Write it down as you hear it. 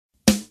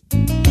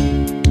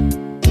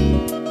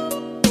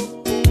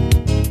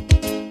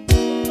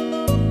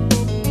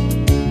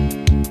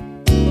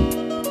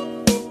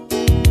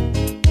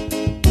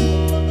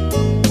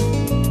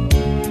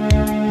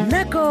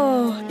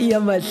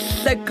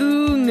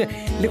Mahlakung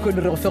le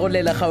kgone re go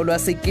fegolela kgaolo ya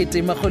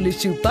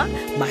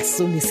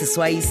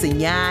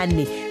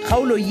 1780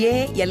 kgaolo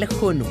ye ya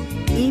lekgono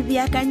e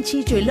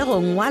beakantšhitšwe le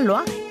go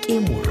ngwalwa ke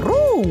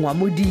morongwa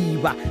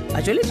Modiba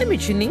ba tšweletše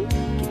metšhineng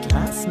ke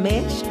Class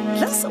Mesh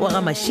Class wa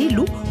ga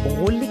Mashilu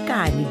go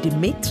lekane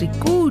Dimitri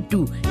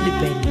Kutu le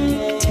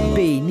Benedict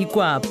Beni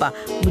Kwapa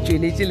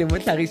motšweletše le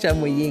mohlagiša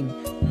moyeng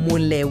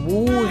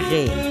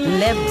Moleboge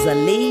Lebza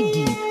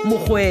Lady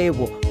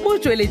Mokgwebo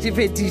motšweletše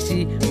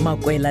phetiši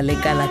Makwela le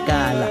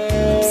Kalakala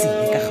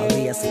psine ka kgaolo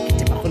ya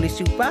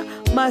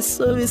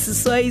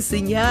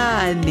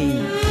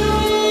 1780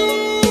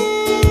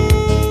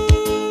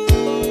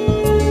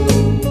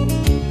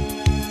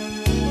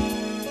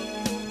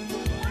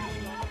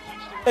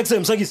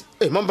 Exam Sagis.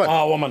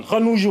 Mamba. Woman,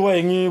 khanu jiwa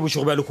eng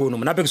bošego ba lekgono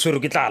mona pe ke swere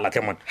ke tla la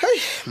tle mona. Hey,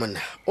 monna,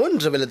 o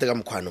nrebelete ka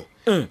mkhwano.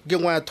 Ke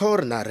ngwa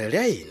thor na re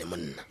ya ene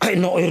monna. Ai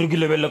no e re ke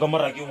lebelle ka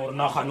mora ke gore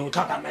na khano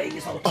thaka na ile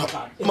sa go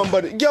thaka.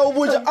 Mamba, ke a o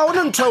botsa a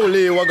ona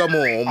ntshwale wa ka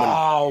mo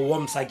monna.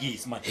 Wom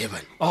Sagis man.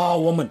 Heaven.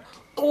 Woman.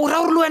 O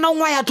ra re le wena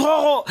ngwa ya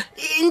thogo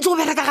ntse o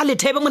bereka ga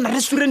lethebe mona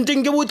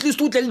restauranteng ke bo at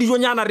least o tle le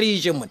dijonyana re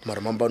je mona.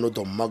 Mara mamba no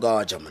do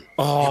magaja man.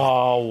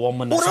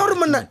 Woman. O ra re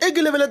monna e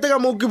ke lebelete ka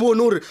mo ke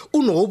bone hore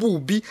o no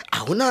bobi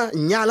a ona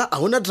nyala a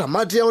ona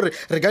dramatic ya hore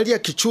re ga dia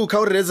kichuka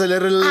hore re zele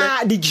re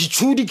le. Di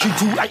kichu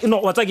no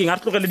wa tsa ke nga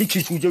tlogele di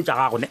kichu tse tsa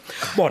gago ne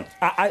bona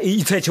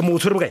e tsheche mo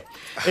tshwere bokae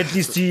at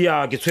least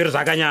ke tshwere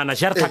zakanyana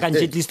share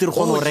thakantse at least re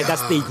gone re ka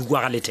steak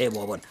kwa ga lethebe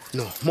wa bona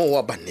no mo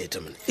wa banete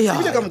monna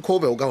ile ka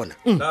mkhobe o ka ona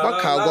ba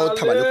kha go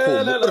thaba le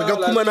khomo re ka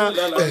khumana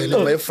le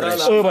my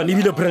fresh ba ni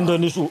bile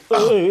Brandon isu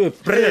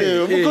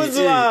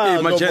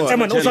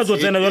Brandon o sa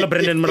tsena yo le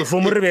Brandon mara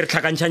from re be re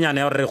tlhakantshanyana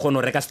ya re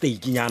gone re ka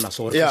steak nyana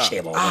so re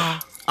sheba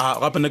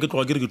gape nna ke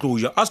tloga ke re ke tlo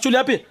ja a se tšole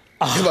yape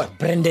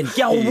Brandon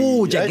ke a go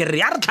boja ke re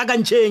ya re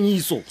tlhakantsheng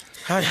iso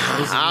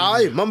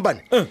ai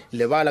mambane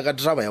lebala ka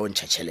draba ya o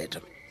ntšha tšhelete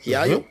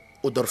yayo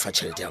o do re fa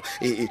tšhelete ya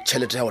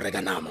tšhelete ya o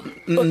reka nama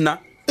nna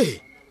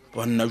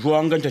banna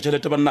joang ka ntšha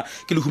tšhelete banna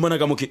ke le humana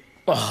ka moke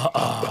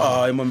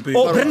ai mampe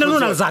Brandon o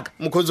na le zaka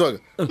mokgotsi wa ka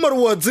mare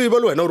wa tseba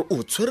le wena gore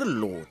o tshwere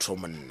lotho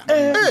monna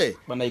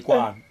bana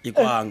ikwang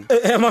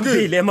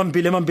mampile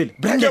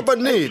Brandon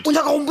o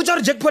nyaka go mpotsa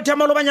re jackpot ya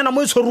malobanyana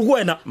mo e tshwere go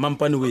wena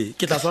mampane we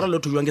ke tla swara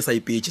lotho joang ke sa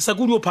ipetse sa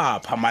kudi o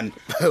phapha man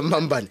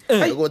mambane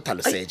ke go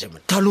tlhalosetsa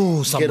man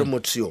tlhalosa ke re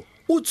motho yo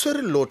o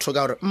tshwere lotho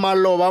ka gore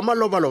maloba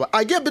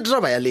a ke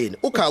bedraba ya lene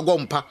o kha go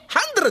mpha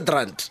 100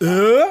 rand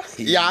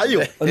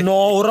yayo no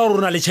o ra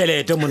rona le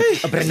tšhelete monna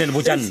Brandon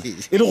botsana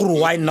e le gore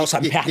wine now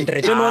some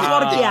 100 no tswa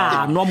re ke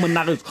ya no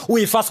monna o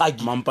e fa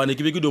saki mampane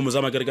ke be ke do mo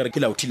zama ke re ke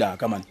la uthila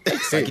ka man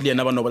sa ke le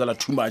yena ba no batla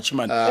too much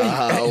man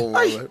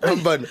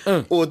mambane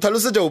o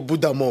tlhalosetsa o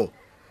buda mo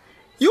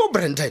yo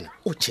Brandon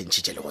o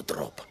change le go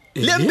drop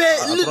le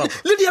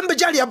diambe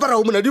jali ya para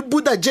mona di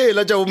buda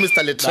jela ja o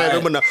Mr. Letrebe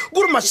mona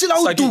gore masila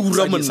o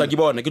dura mona sa ke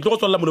bona ke tlo go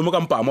tswalla mono mo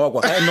ka mpama wa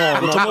kwa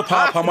no mo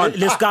phapha man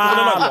le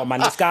skalo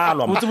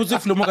man botse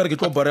filo mo ka re ke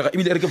tlo borega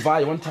ebile re ke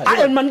vai one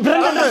time man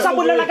Brandon sa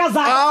bolela ka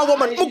za wo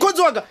man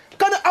mokgotsi wa ka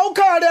kana a o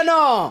khale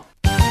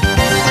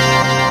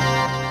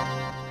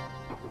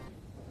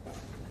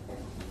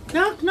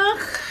na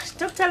knock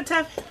Dr.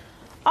 Tab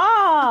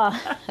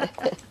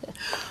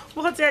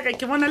Bogotse ya ka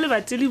ke bona le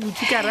batele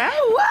butsi ka ra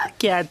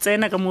ke a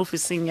tsena ka mo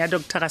ofising ya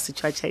Dr.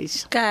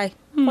 Gasitshwatshaisha kae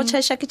go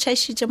tšhaisha ke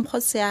tšhaishitše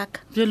mokgotsi ya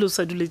ka bjelo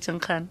sa duletšeng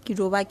kgana ke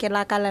dio ba ke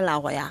lakalela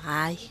go ya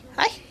gae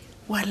ai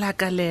wa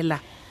lakalela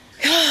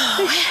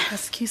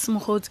askis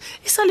mogotsi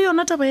e sa le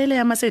yona taba ele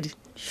ya Masedi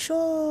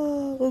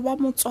sho go ba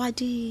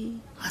motswadi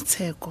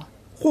Matsheko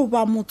go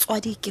ba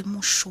motswadi ke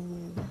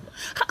mošomo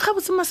ga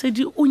botse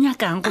Masedi o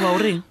nyakang go ba o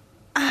reng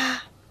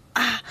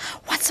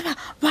wa tseba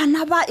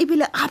bana ba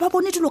ebile ga ba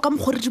bone dilo ka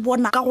mogore di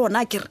bona ka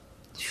gona ke re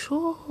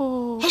sho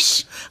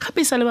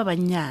gape sa le ba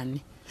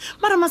bannyane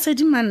mara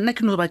Masedi man nna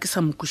ke no ba ke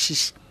sa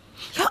mokwešiše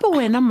gape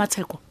wena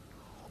Matsheko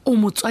o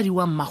motswadi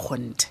wa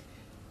Mmagonte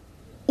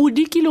o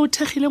dikile o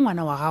thegile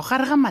ngwana wa gago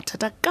gare ga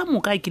mathata ka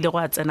moka kile go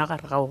a tsena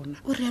gare ga ona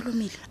o re alo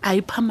mele a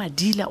ipha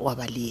madila wa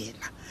ba le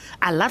yena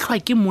a latlhwa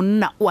ke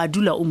monna o a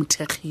dula o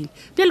mothegile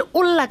bjale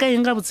o lla ka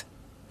eng ga botse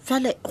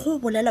fale go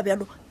bolela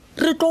bjalo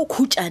re tlo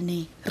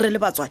khutšaneng re le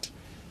batswadi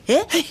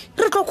re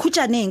tlo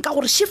khutšaneng ka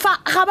gore shifa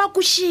ga ba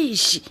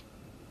kwešiše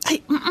ai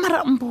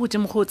mara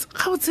mpotse mogotsi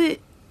ga botse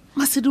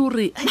Masedi o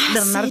re le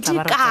rena re tla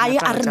ba kae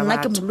a re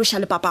nna ke molosha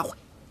le papagwe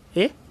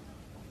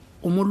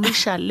o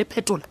molosha le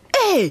phetola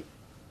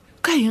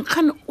ka eng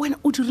gane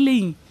wena o dirile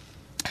eng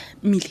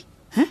mile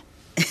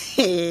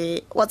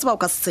wa tseba o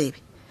ka se tsebe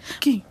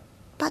ke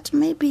but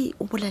maybe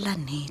o bolela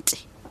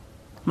nnete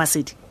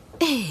Masedi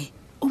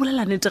o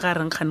bolela nnete ga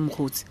reng gane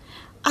mogotsi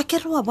a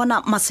ke re wa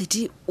bona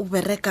Masedi o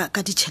bereka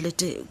ka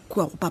ditšhelete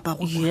kua go papa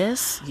go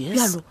yes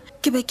bjalo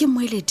ke be ke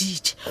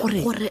moeleditše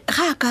gore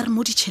ga a ka re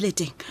mo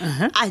ditšheleteng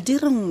a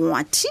dire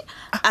ngwathi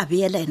a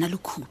beela ena le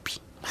khupi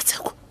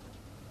Matsheko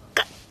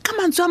ka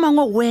mantswe a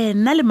mangwe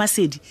wena le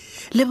Masedi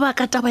le ba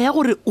ka taba ya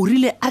gore o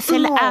rile a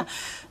fele a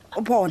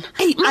bona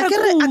a ke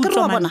re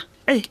wa bona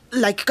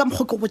like ka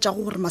mokgwa ke botsa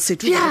gore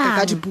Masedu Bjang.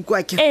 ka dibuku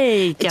a ke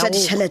Ke a tša go-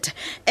 ditšhelete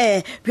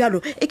bjalo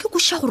ke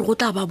kweša gore go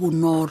tla ba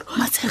bonolo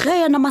ge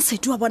yena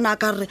Masedu a bona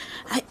ka re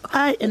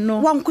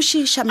no wa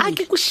nkwešiša a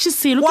ke kwešiše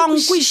selo wa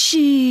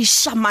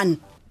nkwešiša man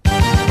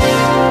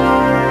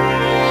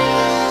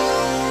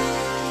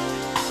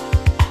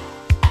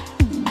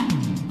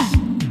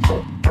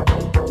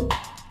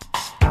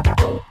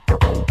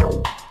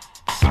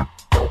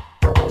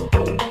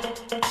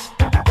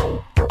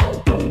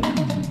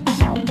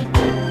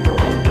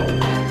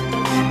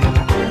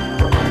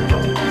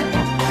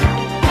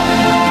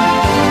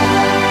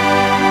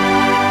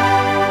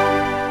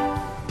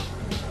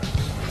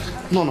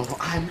No,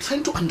 I'm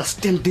trying to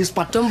understand this,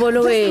 but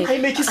Dombolo, this we. I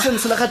make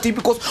sense like that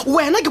because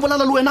wena ke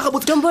bolala le wena ga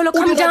botse. Dombolo, O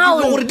calm dira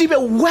down. dilo gore di be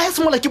worse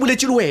mo like ke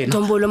boletse le wena.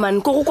 Dombolo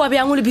man ko go kwa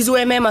bjang o le busy o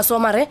eme maso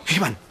mare Hey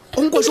man,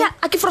 o nkwa Ebile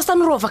a ke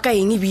frostan rova ka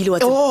eng ebile wa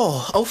tseba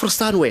Oh, au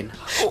frustan wena.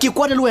 Ke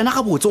kwane le wena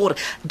ga botse gore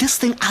this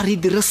thing are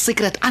the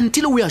secret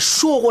until we are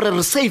sure gore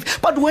re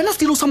safe. But wena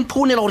still o sa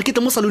mphonela gore ke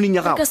tle mo saloneng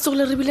ya ka gago. se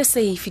tsogole re bile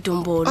safe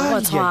Dombolo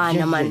wa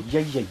tshwana man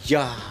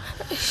Ya.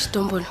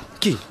 Dombolo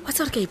Ke? wa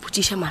tsere ka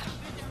ipotšiša mara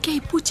ke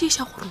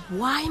ipotšiša gore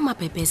why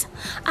mabebesa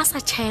a sa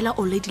tšhaela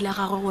oledi la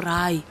gagwe gore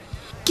ai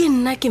ke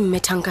nna ke mme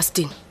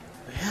Tankastin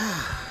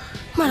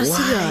mara Why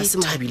serious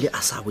man Tabile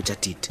a sa botsa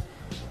tite?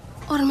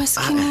 or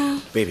meskini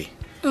Baby.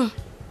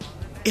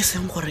 E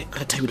seng gore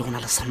re Tabile go na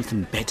le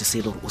something bad se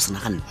le gore o se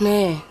nagane.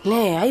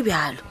 ne a e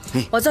bjalo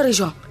wa tsere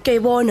jwang ke e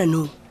bona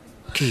no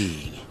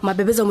Ke.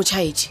 mabebesa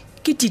motšhaetše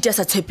ke tite a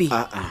sa tshepeng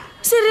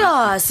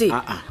serious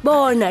Ah.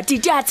 bona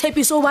tite a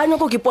tshepiso o ba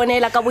nyako ke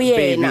ponela ka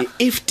boyena Baby,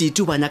 if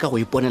Titi ba nyaka go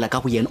iponela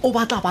ka boyena o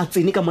batla ba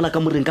tsene ka mola ka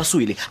moreng ka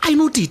swele. I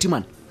know Titi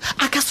man.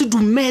 A ka se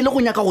dumele go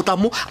nyaka go tla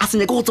mo a se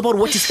nyaka go tseba gore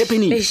what is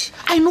happening. Eish.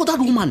 I know that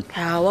woman.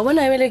 wa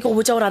bona ebele ke go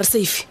botsa gore a re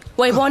safe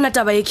wa e bona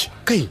taba eke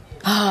Okay.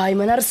 ai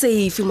man a re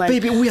safe man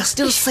Baby, we are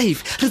still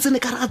safe. Let's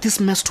get this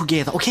mess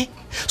together, okay?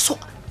 So,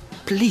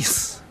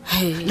 please,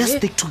 Hey. let's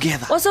stick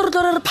together. o se re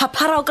tlo re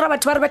phaphara o kry-a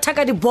batho ba re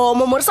bethaka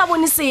dibomo mo re sa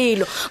bone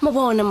selo mo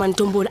bona man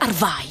Tombolo a re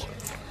vae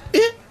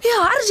ya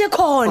a re je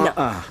khona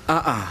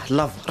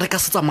Love, re ka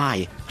se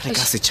tsamaye. Re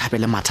ka se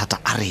tšhabele mathata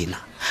a rena.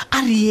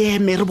 A re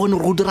eme re bone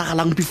go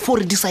diragalang before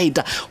re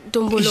decide.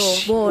 Tombolo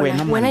Eish, bona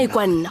man. wena e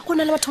kwa nna go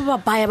na le batho ba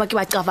ba baya ba ke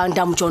ba cavang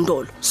da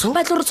mojondolo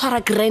ba tlo re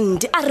tshwara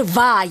grand a re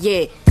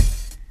vaye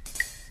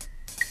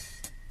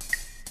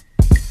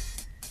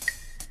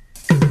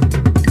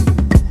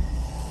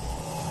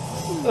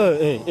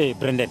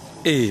Brandon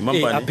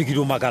mampane. a pekile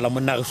o makala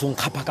monna ge song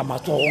kgapa ka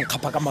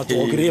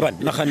matsogo ke re bane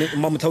nagane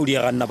mamothaodi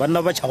ya ganna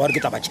banna ba tšhaba re ke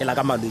tla ba tšhela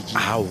ka malwetse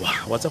awa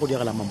wa tsa go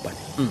diagala mampane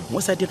mo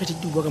sa diretse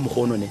di bua ka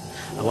mogono ne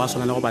a wa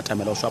swana le go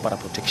batamela o swa apara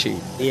protection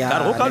Ya. ka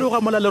re go ka le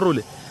go mola le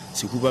role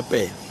se kuba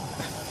pela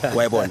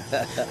wa e bona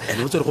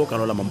ene o tsere go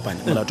kalola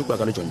mampane molato kwa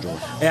ka le jonjong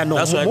Ya, no,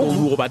 ka swa mo-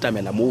 go go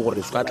batamela mo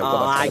gore se ka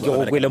tla a ke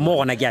go kwele mo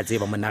gona ke a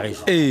tseba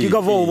monnageso ke ka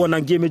fo o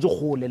bonang ke emetse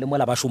kgole le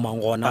mola ba šomang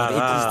gona gore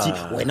at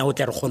least wena o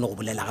tle re kgone go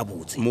bolela ga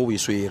botse mo o e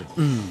swere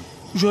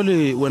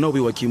jole wena o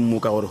beiwa ke mmo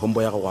ka gore hombo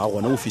ya gago ga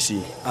gona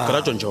ofising ka la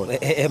jonjong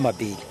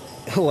mapele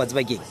wa tseba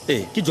keng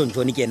ke john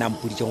john ke ena a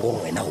mpoditseng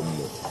gore wena go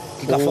mmo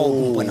ke ka fa o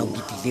kompona o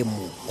ketile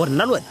mo gore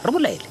nna le wena re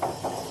bolele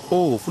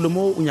o fule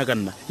mo o nyaka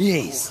nna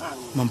yes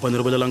mampane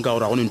re bolelang ka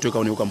gore ga gone nto e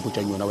kaone o ka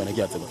mpotsang yona wena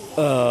ke a tseba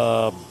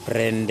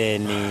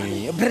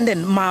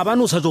brandon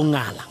maabane o sa tso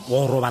ngala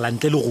wa go robala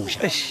ntle le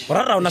goja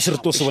ora ra ona se re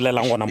to se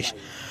bolelang gona mo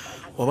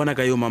wa bona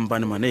ka yo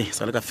mampane mane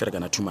sa le ka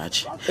ferekana too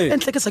much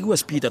entle ke sa ke wa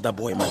speed that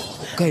boy man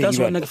Ka eng that's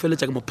why jwale? nna ke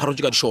feletsa ke mo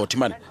pharotse ka di-short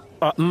man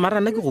mara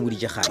nna ke go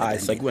boditse Ai,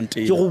 sa ke wa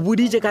ntena. ke go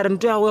boditse ka re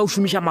nto ya go ya o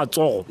šomiša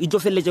matsogo e tlo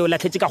feleletse o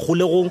latlhetse ka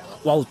kgolegong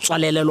wa o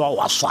tswalelelwa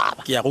wa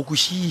swaba ke ya go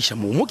kwešiša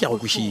mo ke ya go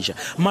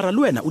kwešiša mara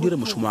le wena o dire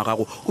mošomo wa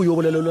gago o yo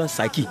bolelelwa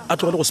saki a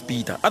tlogele go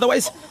speeda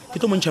otherwise ke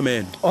tlo montšha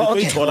man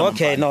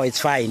okay no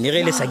it's fine ge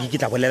le saki ke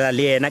tla bolela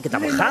le ena ke tla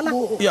mogala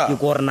Yeah. ke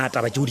ko gore na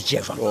taba tšeo di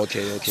tšefa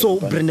Okay, so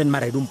brandon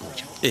mara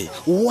edompotša Eh.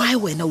 why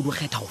wena o di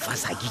kgetha go fa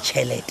saki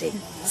tšhelete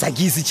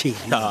saki e se tšheri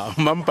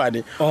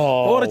mampane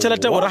Oh, o re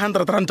tšhelete ora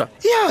 100 ranta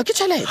ya ke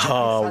tšhelete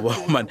hawa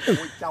man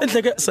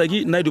entleke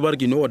saki nna e duba re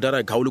ke no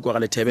odara kgaolo kwa ga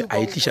lethebe a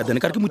e tliša then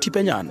ka re ke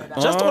mothipenyana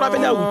just gore a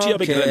bele a utia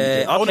be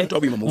Okay, a gone nto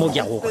a boima mo ke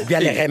ya go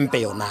bjale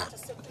gempe yona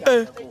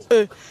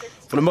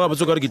fole mo ga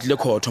botse ka re ke tlile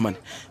khotho man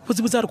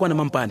botsebotse a re kwane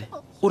mampane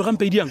o re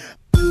gampe diang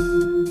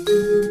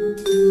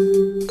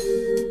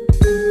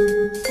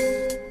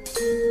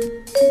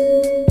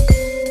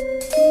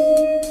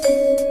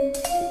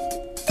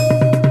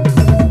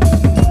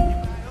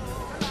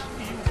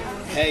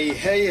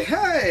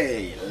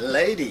Hey,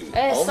 lady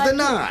of the Saki.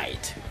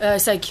 night.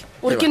 saki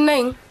o re ke nna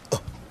eng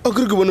A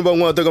kere ke bone ba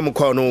ngwata ka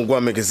mokgwano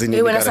kwa magazine.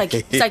 e wena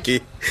saki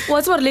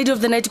wa tseba gore lady of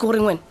the night ke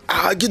goreng wena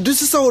Ke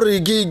dusisa gore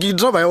ke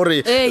draba ya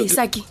gore ee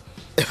saki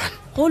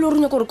go le o re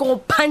nyaka gore ke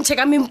go phantšhe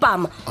ka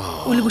mempama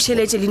o le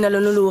bušheletse leina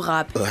lone leo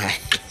gape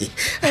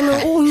ande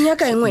o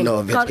nyaka eng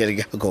wena No,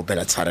 go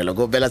bela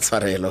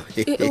tshwarelo.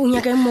 o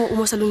nyaka eng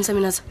mo salone sa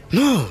menasa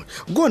No,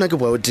 go ona ke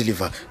boa o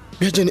deliver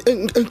bjajane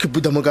ke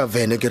buda mo ka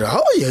vene ke re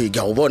ha ya ke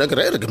go bona ke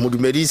re ke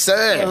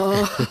modumedise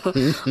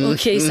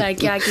Okay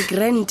Saki a ke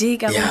grandi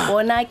ka go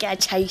bona ke a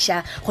chaisha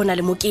gona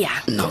le mo ke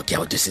yang. no ke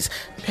a utlwisisa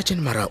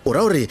bjajane mara o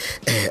ra gore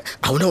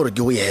a ona gore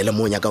ke o yele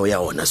mo nyaka o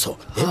ya ona so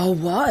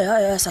Awa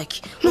ya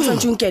Saki mo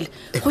tsantsunkele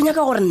go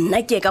nyaka gore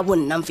nna ke ka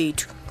bonna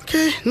mfethu.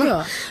 okay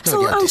no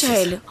So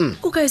Angela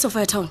o ka iso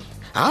fa town.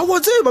 ha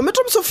wa tseba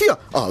metro Sofia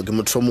ke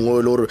motho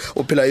mongwe le gore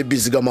o phela e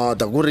busy ka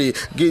mata gore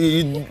ke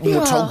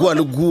motho gua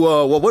le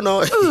gua wa bona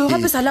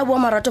Gape sala bo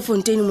marato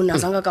Fontaine mona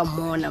zanga ka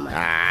mona man.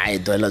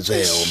 ai doela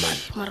tseo man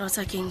Mara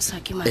Saki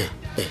man.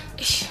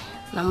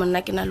 Na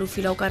monna ke na lo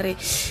fila o ka re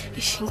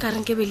nka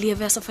reng ke be le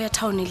sa fa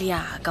town le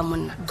ya ka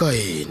monna. ka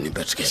ene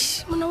batke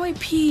Mona wa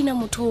iphina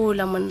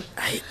mothola monna.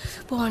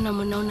 Bona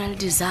monna o na le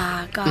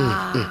dizaka.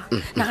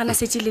 Na kana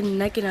setse le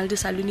nna ke na le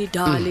disaluni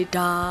dale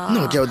da.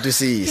 no ke a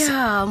utlwisisa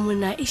Ya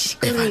mona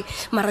kere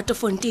marato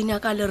Fontaine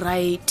ka le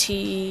right.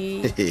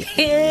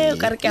 O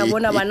ka re ke a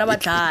bona bana ba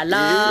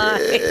tlala.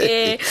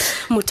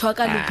 Motho wa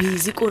ka le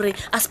busy kore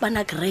a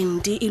spana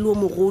grand e lo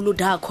mogolo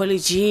da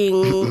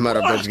collegeing.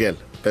 mara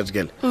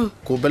Batgirl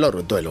ko bela ro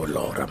doela o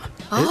lora man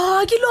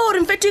Ke lo re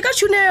mfethu ka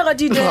tshunega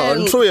di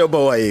den. ntho ya ba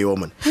wa eo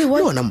man le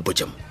ona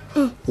mpotse mo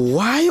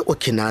why o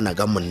kinana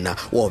ka monna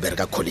wa o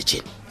bereka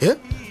college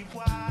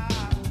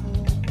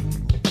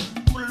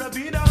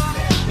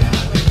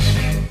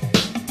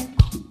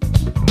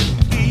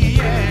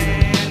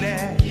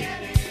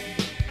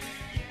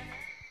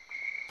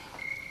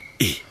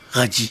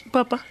gaji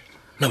Papa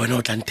na bana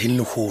o tla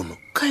ntheng le gono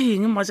ka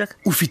eng mojaka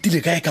o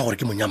fetile kae ka gore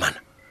ke monyamana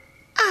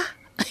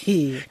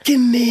he ke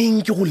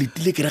neng ke go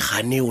letile ke re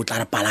gane o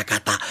tla re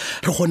palakata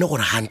re gone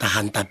gore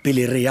hanta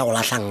pele re ya go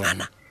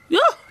latlhangana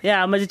yo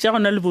ya majitse a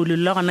gona le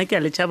bolelo la gona ke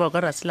a letšhaba ka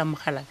ra sela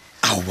mogala.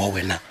 aowa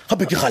wena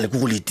gape ke gale ke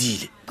go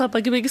letile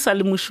Papa ke be ke sa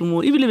le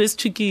mošomo ebile be se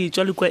thwe ke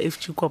tswa le kwa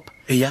FG Kopa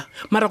eya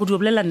mara go di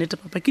bolela nnete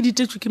papa ke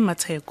ditetswe ke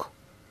Matsheko.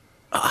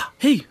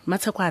 Hei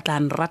Matsheko a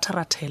tla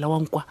nratha-rathela wa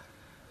nkwa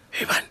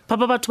bana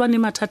papa batho ba ne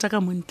mathata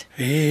ka montle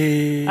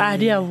a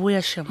di a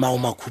boya shema mao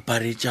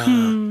makhuparetša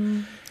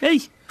hei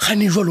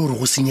gane jwa le gore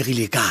go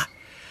senyegile ka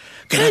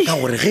ke raka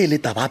gore ge e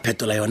le taba a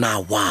phetola yona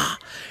wa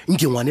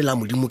nke ngwane la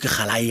modimo ke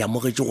gala e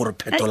amogetse gore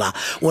phetola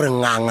o re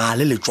nganga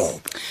le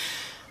letsopo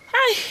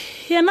ai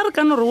yena re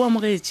ka no re o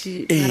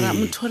amogetse mara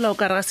mothola o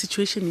ka raga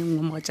situation e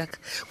nngwe moga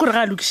jaaka kore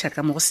ga a lokiša ka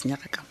mo go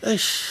senyaka ka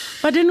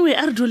but anyway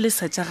a re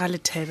duoletsa tša ga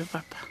lethebe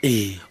papa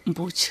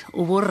mpotse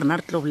o bo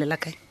rena re tlo bolela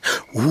kae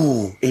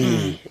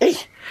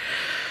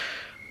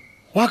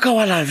wa ka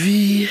wa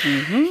lavi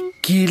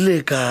ke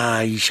ile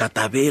ka iša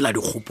tabela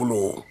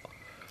dikgopolong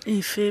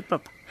efe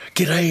papa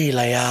ke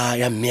raela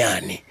ya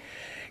mmeane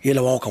ele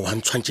wa go ka wa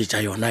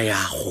ntshwantšhetša yona ya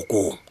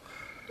kgokong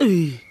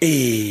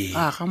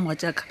ga moga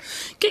jaaka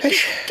ke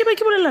be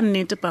ke bolela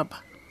nnete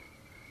papa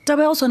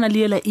taba ya go tshwana le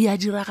ela e a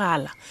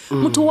diragala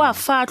motho wa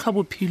fatlhwa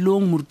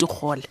bophelong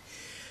morutikgole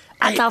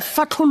a tla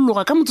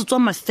fatlholloga ka motsotso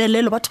wa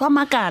mafelelo batho ba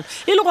makala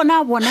e le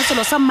gona a bona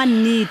selo sa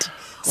mannete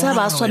sa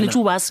ba swanetse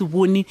o ba se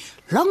bone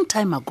long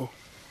time ago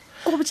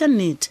go botsa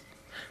nnete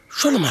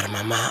jalo mara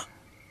mama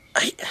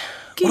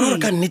o re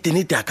ka nnete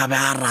a ka be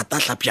a rata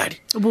tlapjadi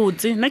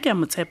botse nna ke a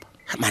motshepa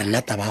mara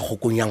nna taba ya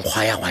kgokong yang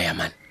kgwaya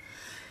mane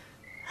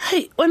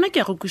hei wena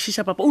ke ya go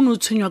kwešiša papa o ne o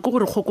tshwenywa ke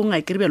gore kgokong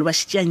a kerebjalo ba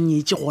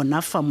šitšeanyetse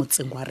gona fa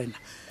motseng wa rena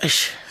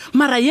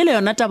mara yele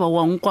yona taba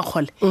wa nkwa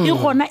kgole e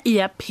gona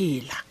e ya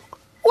phela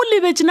o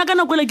lebetse na ka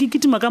nako ele ke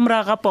kitima ka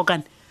moraga ga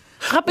pokane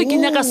gape ke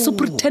nyaka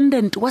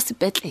superintendent wa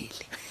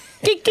sepetlele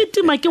ke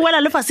kitima ke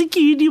wela lefase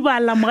ke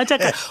idibala moga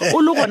jaaka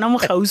o le gona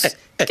mogausi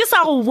ke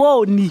sa go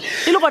bone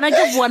e le gona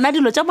ke bona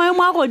dilo tša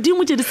maemo a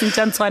godimo tše di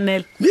sentšha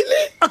ntshwanela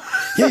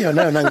ye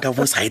yona nka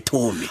bo sa e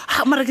thome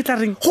mara ke tla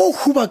reng go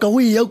huba ka o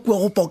e ya kua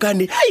go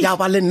pokane ya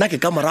ba le nna ke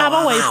ka morago a ba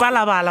wa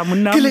ipalabala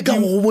monna ke le ka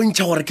go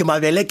bontšha gore ke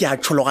mabele ke a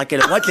tshologa ke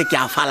lengwatle ke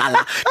a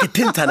falala ke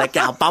thentshana ke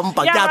a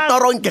pampa ke a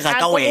toronke ga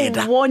ka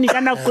wena bone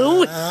ka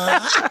nako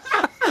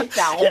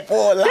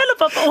jalo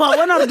papa wa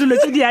bona gore dilo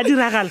tse di a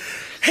diragala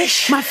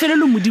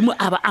mafelelo modimo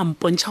a ba a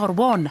mpontšha gore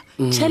bona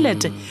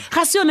tšhelete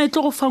ga se yone e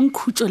tlo go fang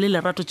khutso le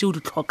lerato tšeo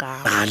di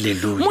tlhokago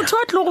motho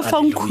a tlo go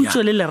fang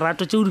khutso le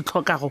lerato tšeo di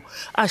tlhokago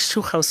a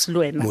šogausi le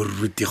wena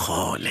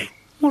morutikgole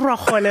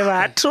morwakgole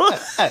batho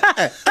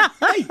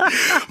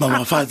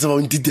mama fatse ba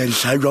ntite a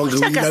ditlha jwang ge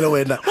o ina le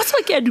wena wa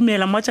tseba ke a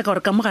dumela moatša ka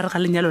gore ka mogare ga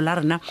lenyalo la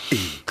rena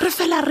re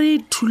fela re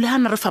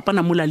thulana re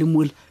fapana mola le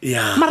mola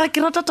mara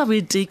ke rata taba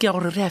e tee ke ya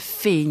gore re a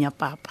fenya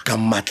papa ka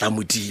matla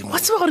modimo wa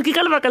tseba gore ke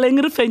ka lebaka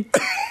leng re fenya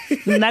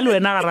nna le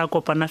wena ga re a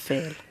kopana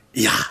fela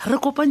ya re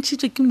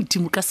kopantšhitswe ke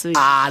modimo ka seo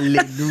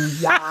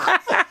alleluja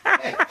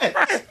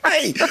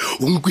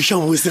o nkwiša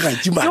bose ke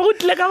gatsi ma go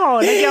tlile ka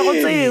bona ke ya go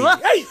tseba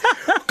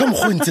ka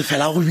mokgontse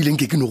fela go bileng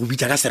ke no go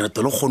bitša ka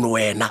sereto le kgono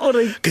wena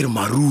ke re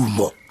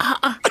marumo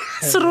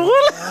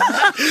serogola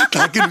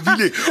tla ke re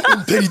bile o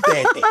mphe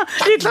ditete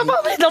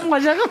ditlapabetla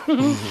moajaka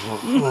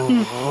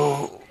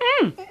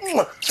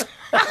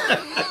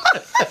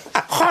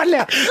gole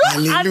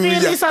a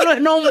dirisa le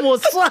wena o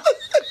moswa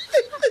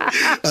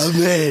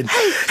amen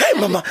hey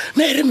mama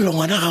na ere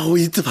melongwana ga go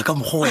itse ba ka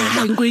mogo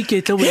wena nko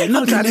iketle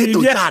wena o tla ne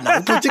totsana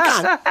o potse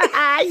kang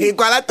e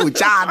kwala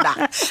totsana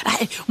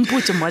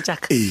mpotse moa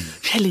jaka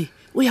bjale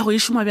o ya go e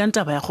šoma bjang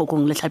taba ya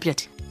kgokong le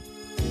tlhapiadi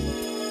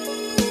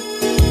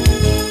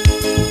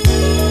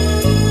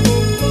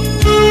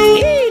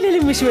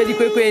moši wa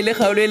dikwekwe le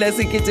kgaolo e la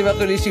sekete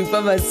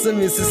bagolešupa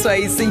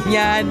masomeseswai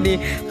senyane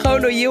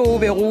kgaolo yeo o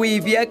bego o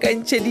e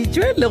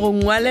beakantšheditšwe le go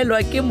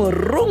ngwalelwa ke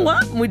morongwa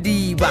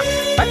modiba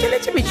ba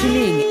tšweletše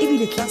metšhineng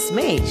ebile class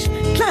mash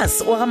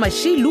class wa ga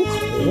mašilu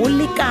go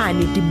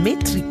lekane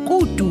dimetri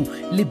kutu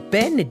le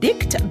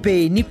benedict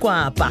beny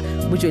kwapa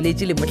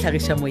motšweletši le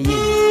motlhagiša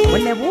moyeng go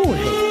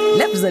leboge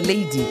lebza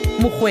lady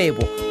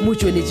mokgwebo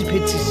motšweletši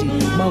phetiši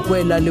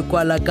makwela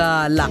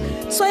lekwalakala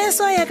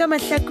swaya ka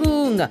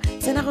mahlakong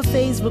tsena go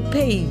facebook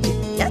page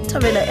ya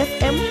Thobela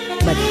FM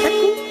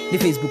Mahlakung le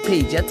Facebook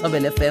page ya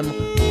Thobela FM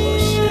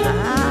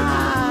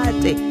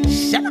Goshate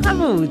shaka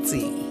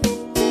gabotse